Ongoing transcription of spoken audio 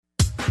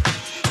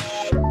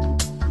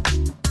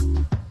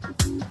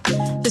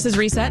This is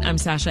Reset. I'm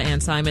Sasha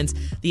Ann Simons.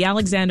 The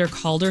Alexander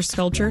Calder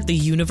sculpture, The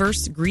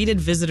Universe, greeted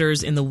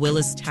visitors in the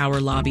Willis Tower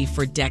lobby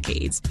for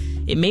decades.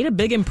 It made a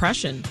big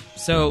impression,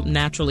 so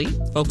naturally,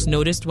 folks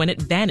noticed when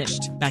it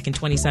vanished back in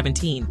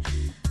 2017.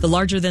 The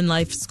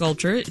larger-than-life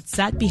sculpture, it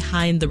sat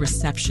behind the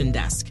reception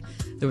desk.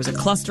 There was a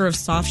cluster of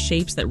soft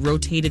shapes that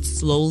rotated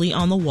slowly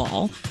on the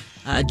wall.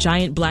 A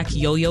giant black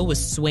yo-yo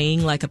was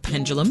swaying like a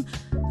pendulum,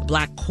 a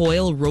black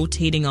coil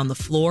rotating on the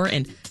floor,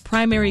 and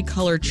primary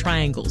colored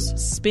triangles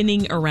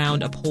spinning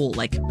around a pole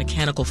like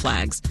mechanical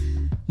flags.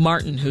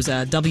 Martin, who's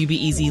a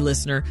WBEZ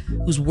listener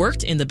who's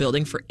worked in the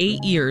building for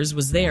 8 years,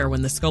 was there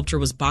when the sculpture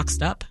was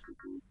boxed up.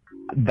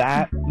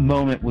 That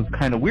moment was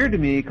kind of weird to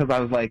me because I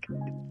was like,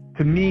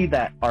 to me,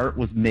 that art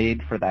was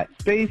made for that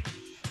space,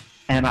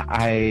 and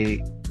I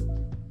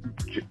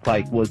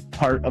was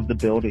part of the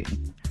building.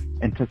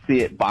 And to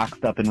see it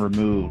boxed up and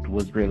removed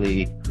was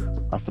really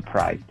a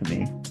surprise to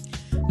me.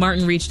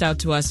 Martin reached out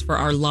to us for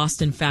our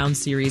Lost and Found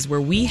series,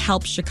 where we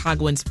help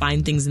Chicagoans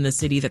find things in the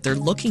city that they're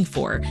looking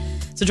for.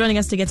 So joining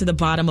us to get to the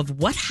bottom of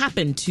what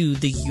happened to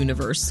the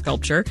Universe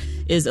sculpture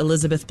is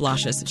Elizabeth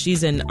Blasius.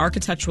 She's an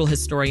architectural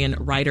historian,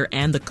 writer,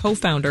 and the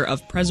co-founder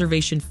of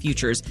Preservation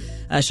Futures,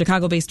 a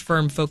Chicago-based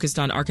firm focused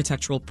on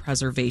architectural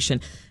preservation.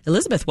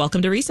 Elizabeth,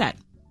 welcome to Reset.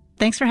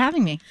 Thanks for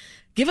having me.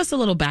 Give us a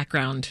little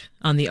background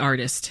on the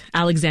artist,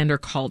 Alexander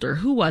Calder.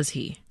 Who was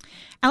he?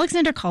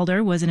 Alexander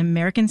Calder was an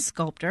American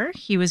sculptor.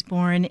 He was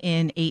born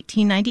in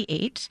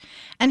 1898,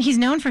 and he's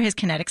known for his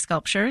kinetic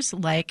sculptures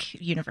like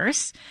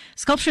Universe,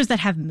 sculptures that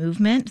have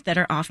movement that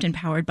are often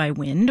powered by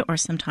wind or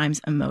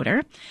sometimes a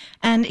motor.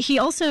 And he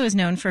also is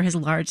known for his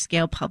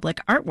large-scale public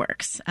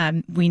artworks.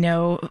 We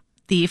know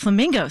the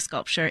flamingo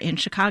sculpture in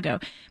Chicago,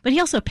 but he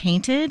also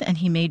painted and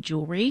he made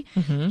jewelry.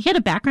 Mm-hmm. He had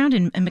a background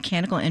in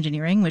mechanical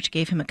engineering, which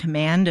gave him a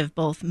command of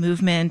both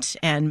movement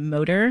and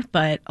motor,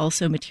 but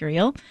also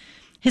material.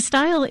 His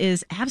style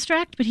is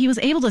abstract, but he was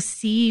able to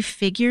see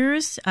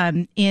figures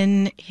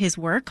in his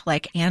work,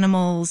 like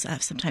animals,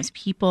 sometimes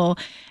people,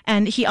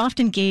 and he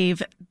often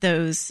gave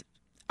those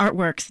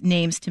artworks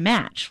names to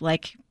match,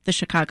 like the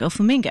Chicago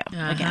flamingo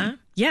again.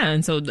 Yeah,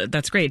 and so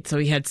that's great. So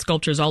he had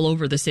sculptures all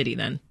over the city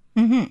then.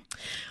 Mm-hmm.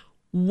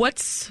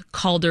 What's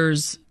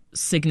Calder's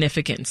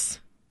significance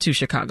to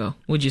Chicago,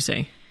 would you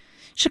say?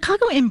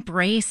 Chicago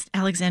embraced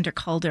Alexander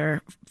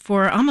Calder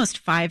for almost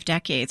 5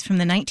 decades, from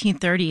the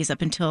 1930s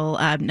up until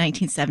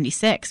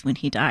 1976 when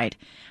he died.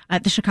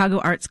 The Chicago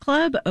Arts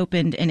Club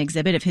opened an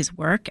exhibit of his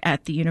work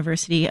at the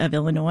University of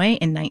Illinois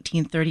in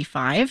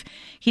 1935.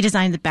 He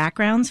designed the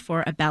backgrounds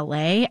for a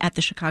ballet at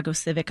the Chicago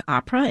Civic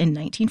Opera in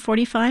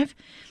 1945.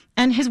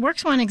 And his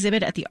works were on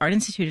exhibit at the Art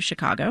Institute of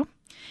Chicago.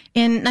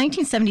 In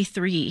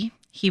 1973,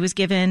 he was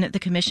given the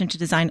commission to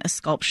design a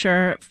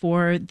sculpture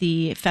for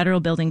the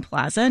Federal Building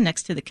Plaza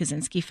next to the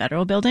Kaczynski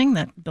Federal Building.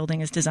 That building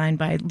is designed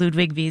by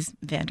Ludwig Mies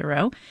van der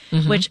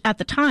Rohe, which at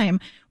the time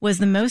was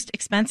the most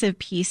expensive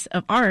piece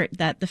of art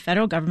that the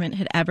federal government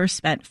had ever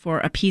spent for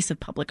a piece of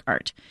public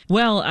art.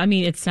 Well, I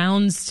mean, it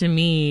sounds to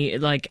me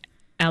like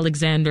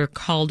Alexander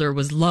Calder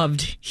was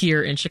loved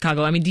here in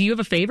Chicago. I mean, do you have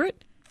a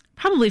favorite?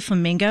 Probably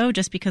Flamingo,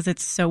 just because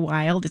it's so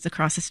wild. It's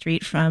across the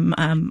street from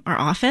our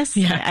office.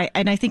 Yeah.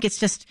 And I think it's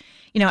just,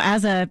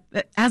 as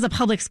a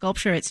public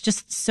sculpture, it's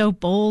just so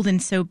bold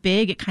and so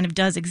big. It kind of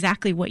does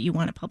exactly what you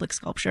want a public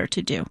sculpture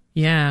to do.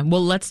 Yeah.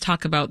 Well, let's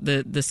talk about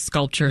the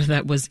sculpture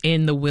that was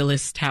in the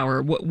Willis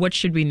Tower. What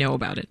should we know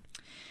about it?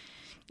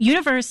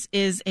 Universe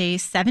is a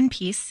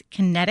 7-piece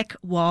kinetic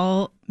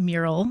wall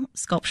mural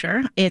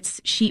sculpture.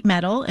 It's sheet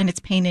metal and it's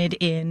painted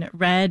in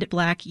red,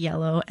 black,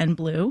 yellow, and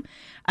blue.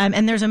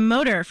 And there's a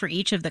motor for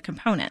each of the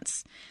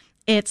components.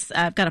 It's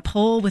got a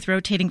pole with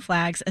rotating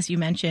flags, as you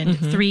mentioned,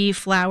 3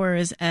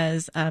 flowers,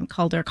 as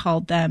Calder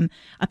called them,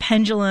 a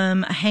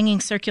pendulum, a hanging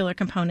circular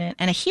component,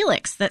 and a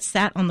helix that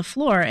sat on the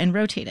floor and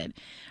rotated.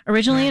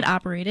 Originally, it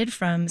operated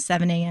from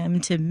 7 a.m.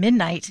 to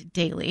midnight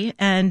daily,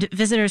 and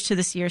visitors to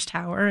the Sears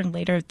Tower and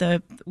later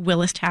the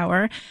Willis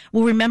Tower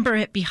will remember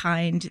it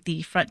behind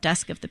the front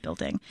desk of the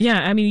building.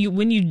 Yeah, I mean,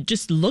 when you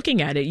just looking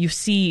at it, you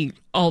see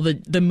all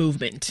the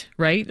movement,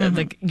 right?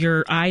 Like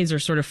your eyes are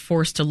sort of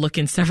forced to look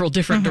in several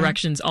different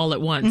directions all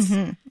at once.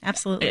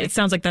 Absolutely. It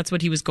sounds like that's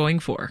what he was going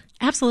for.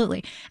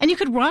 Absolutely. And you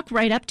could walk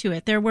right up to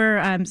it. There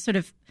were sort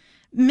of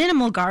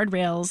minimal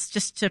guardrails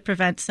just to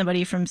prevent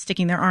somebody from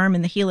sticking their arm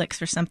in the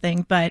helix or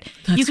something. But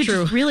you could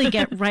just really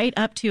get right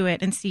up to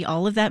it and see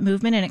all of that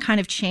movement. And it kind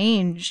of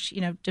changed,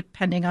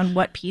 depending on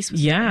what piece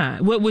was Yeah.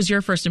 There. What was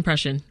your first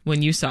impression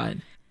when you saw it?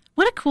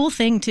 What a cool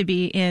thing to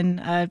be in,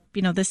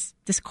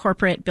 this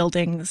corporate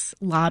building's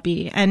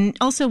lobby. And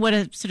also what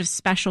a sort of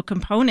special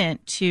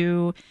component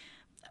to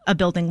a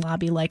building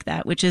lobby like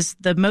that, which is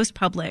the most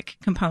public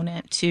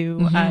component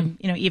to,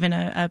 even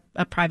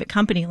a private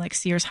company like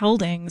Sears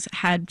Holdings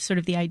had sort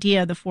of the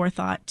idea, the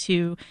forethought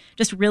to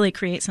just really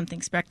create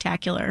something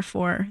spectacular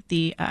for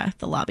the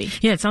lobby.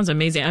 Yeah, it sounds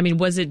amazing. I mean,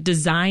 was it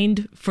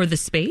designed for the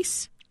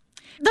space?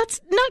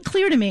 That's not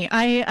clear to me.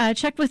 I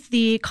checked with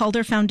the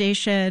Calder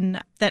Foundation.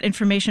 That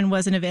information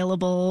wasn't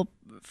available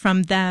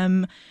from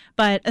them.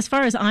 But as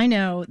far as I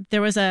know,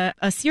 there was a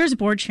Sears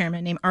board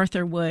chairman named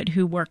Arthur Wood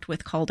who worked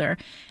with Calder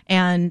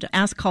and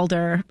asked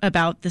Calder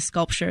about the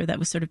sculpture that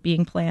was sort of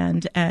being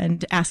planned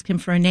and asked him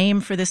for a name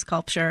for this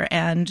sculpture.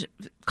 And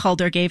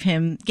Calder gave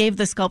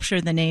the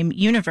sculpture the name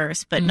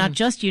Universe, but not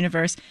just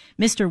Universe,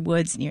 Mr.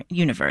 Wood's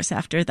Universe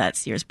after that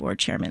Sears board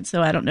chairman.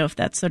 So I don't know if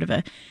that's sort of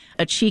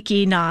a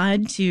cheeky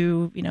nod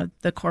to,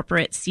 the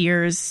corporate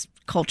Sears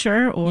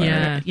culture or,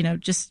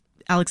 just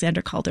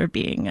Alexander Calder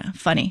being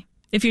funny.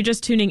 If you're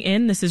just tuning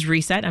in, this is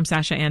Reset. I'm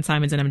Sasha Ann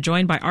Simons, and I'm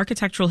joined by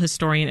architectural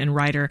historian and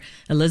writer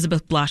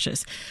Elizabeth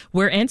Blushes.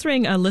 We're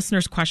answering a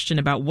listener's question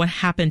about what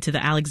happened to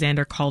the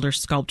Alexander Calder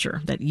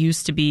sculpture that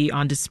used to be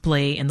on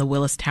display in the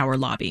Willis Tower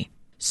lobby.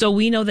 So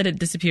we know that it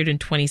disappeared in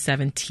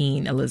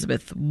 2017,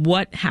 Elizabeth.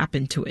 What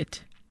happened to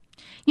it?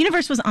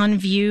 Universe was on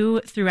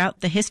view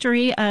throughout the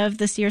history of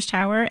the Sears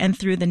Tower and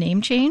through the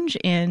name change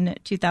in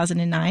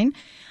 2009.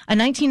 A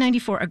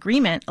 1994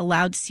 agreement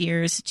allowed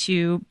Sears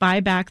to buy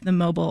back the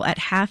Mobile at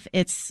half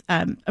its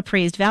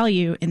appraised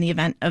value in the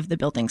event of the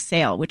building's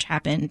sale, which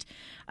happened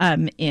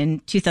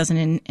in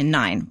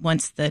 2009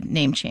 once the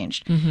name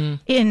changed. Mm-hmm.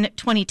 In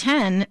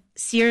 2010,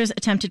 Sears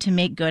attempted to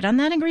make good on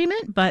that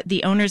agreement, but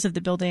the owners of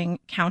the building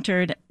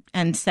countered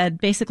and said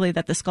basically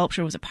that the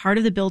sculpture was a part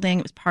of the building,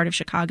 it was part of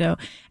Chicago,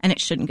 and it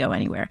shouldn't go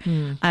anywhere.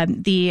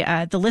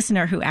 The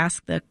listener who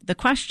asked the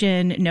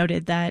question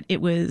noted that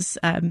it was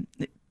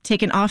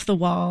taken off the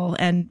wall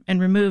and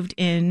removed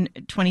in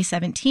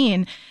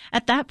 2017.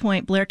 At that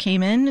point, Blair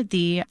Kamen,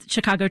 the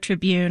Chicago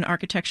Tribune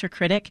architecture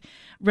critic,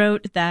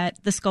 wrote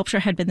that the sculpture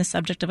had been the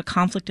subject of a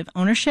conflict of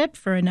ownership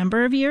for a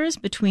number of years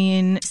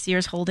between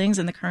Sears Holdings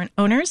and the current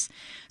owners.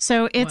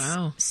 So it's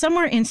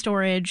somewhere in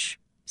storage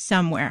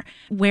somewhere.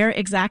 Where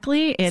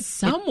exactly? It's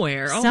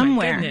somewhere.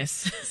 Somewhere. My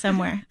goodness.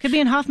 Somewhere. Could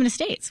be in Hoffman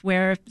Estates,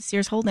 where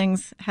Sears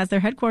Holdings has their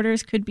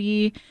headquarters. Could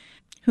be,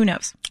 who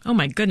knows? Oh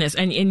my goodness.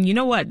 And you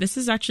know what? This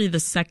is actually the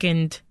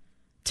second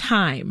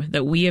time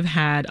that we have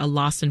had a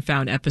lost and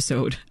found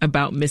episode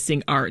about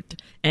missing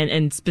art,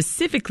 and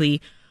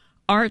specifically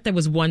art that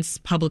was once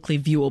publicly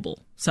viewable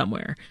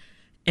somewhere,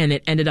 and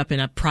it ended up in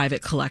a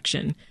private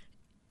collection.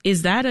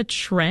 Is that a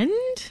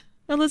trend,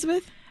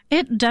 Elizabeth?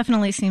 It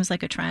definitely seems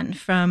like a trend,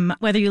 from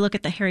whether you look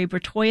at the Harry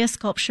Bertoia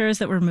sculptures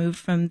that were moved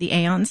from the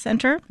Aeon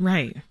Center,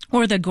 right,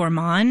 or the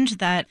Gourmand,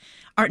 that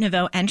Art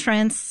Nouveau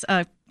entrance.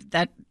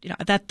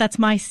 That's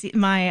my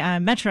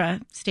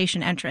Metra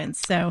station entrance.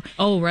 So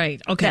right,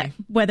 okay.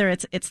 Whether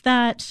it's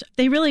that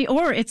they really,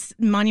 or it's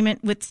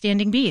Monument with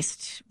Standing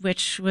Beast,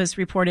 which was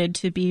reported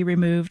to be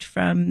removed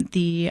from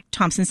the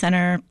Thompson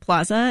Center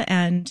Plaza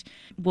and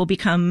will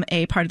become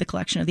a part of the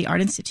collection of the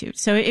Art Institute.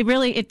 So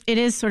it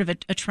is sort of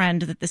a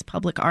trend that this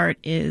public art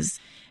is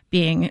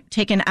being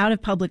taken out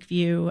of public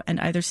view and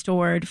either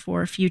stored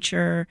for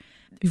future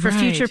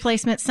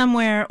placement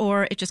somewhere,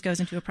 or it just goes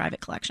into a private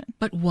collection.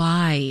 But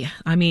why?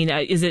 I mean,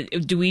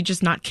 do we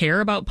just not care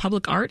about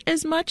public art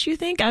as much, you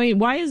think? I mean,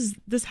 why is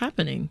this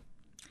happening?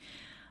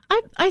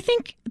 I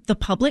think the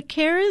public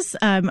cares.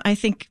 I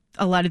think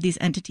a lot of these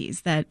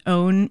entities that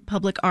own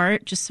public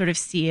art just sort of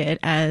see it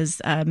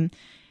as,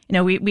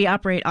 we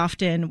operate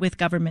often with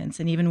governments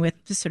and even with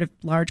just sort of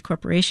large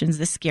corporations,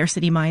 this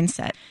scarcity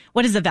mindset.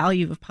 What is the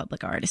value of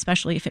public art,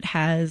 especially if it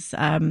has,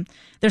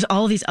 there's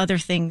all these other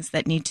things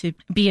that need to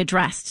be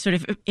addressed sort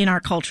of in our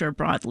culture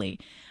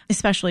broadly,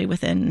 especially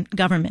within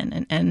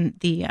government and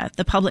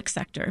the public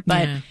sector.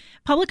 But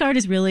public art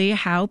is really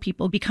how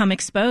people become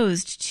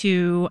exposed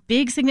to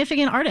big,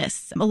 significant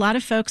artists. A lot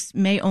of folks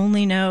may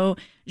only know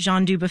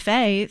Jean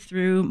Dubuffet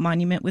through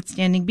Monument with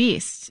Standing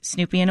Beast,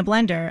 Snoopy in a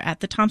Blender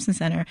at the Thompson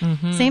Center.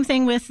 Mm-hmm. Same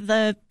thing with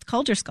the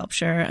Calder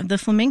sculpture, the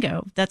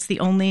Flamingo. That's the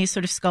only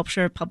sort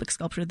of public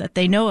sculpture that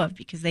they know of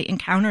because they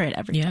encounter it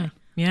every day.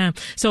 Yeah.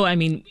 So, I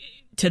mean,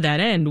 to that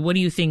end, what do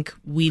you think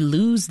we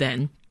lose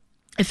then,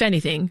 if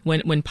anything,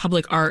 when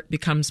public art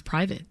becomes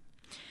private?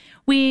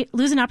 We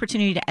lose an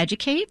opportunity to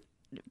educate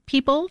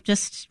people,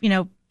 just,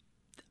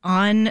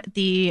 on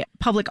the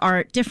public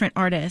art, different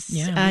artists,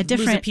 different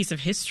lose a piece of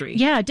history.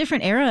 Yeah,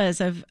 different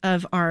eras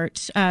of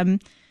art.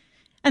 And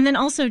then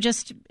also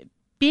just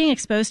being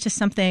exposed to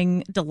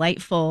something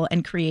delightful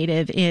and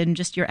creative in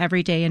just your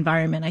everyday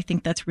environment. I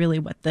think that's really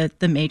what the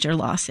major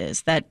loss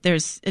is, that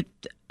there's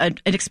an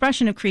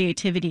expression of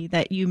creativity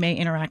that you may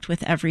interact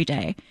with every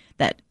day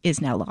that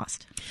is now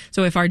lost.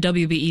 So if our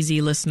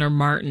WBEZ listener,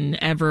 Martin,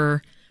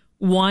 ever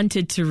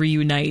wanted to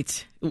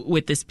reunite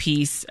with this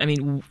piece, I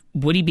mean,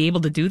 would he be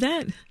able to do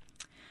that?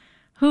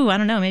 I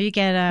don't know. Maybe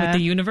get with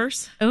the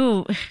universe.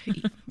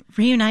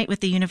 Reunite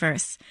with the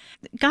universe.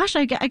 Gosh,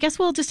 I guess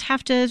we'll just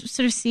have to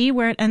sort of see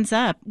where it ends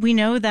up. We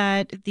know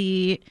that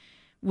the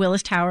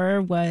Willis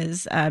Tower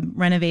was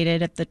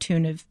renovated at the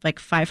tune of like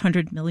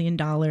 $500 million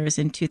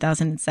in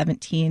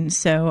 2017.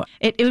 So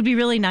it would be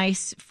really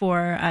nice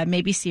for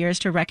maybe Sears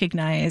to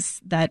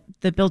recognize that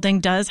the building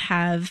does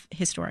have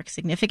historic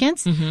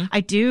significance. Mm-hmm.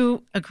 I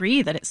do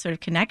agree that it's sort of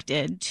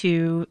connected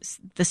to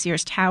the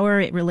Sears Tower.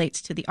 It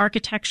relates to the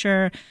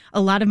architecture.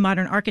 A lot of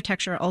modern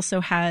architecture also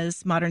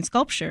has modern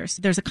sculptures.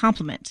 There's a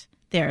complement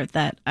there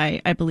that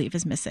I believe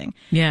is missing.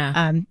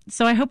 Yeah.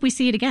 So I hope we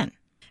see it again.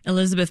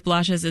 Elizabeth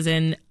Blashes is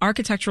an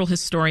architectural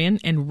historian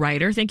and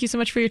writer. Thank you so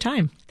much for your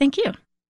time. Thank you.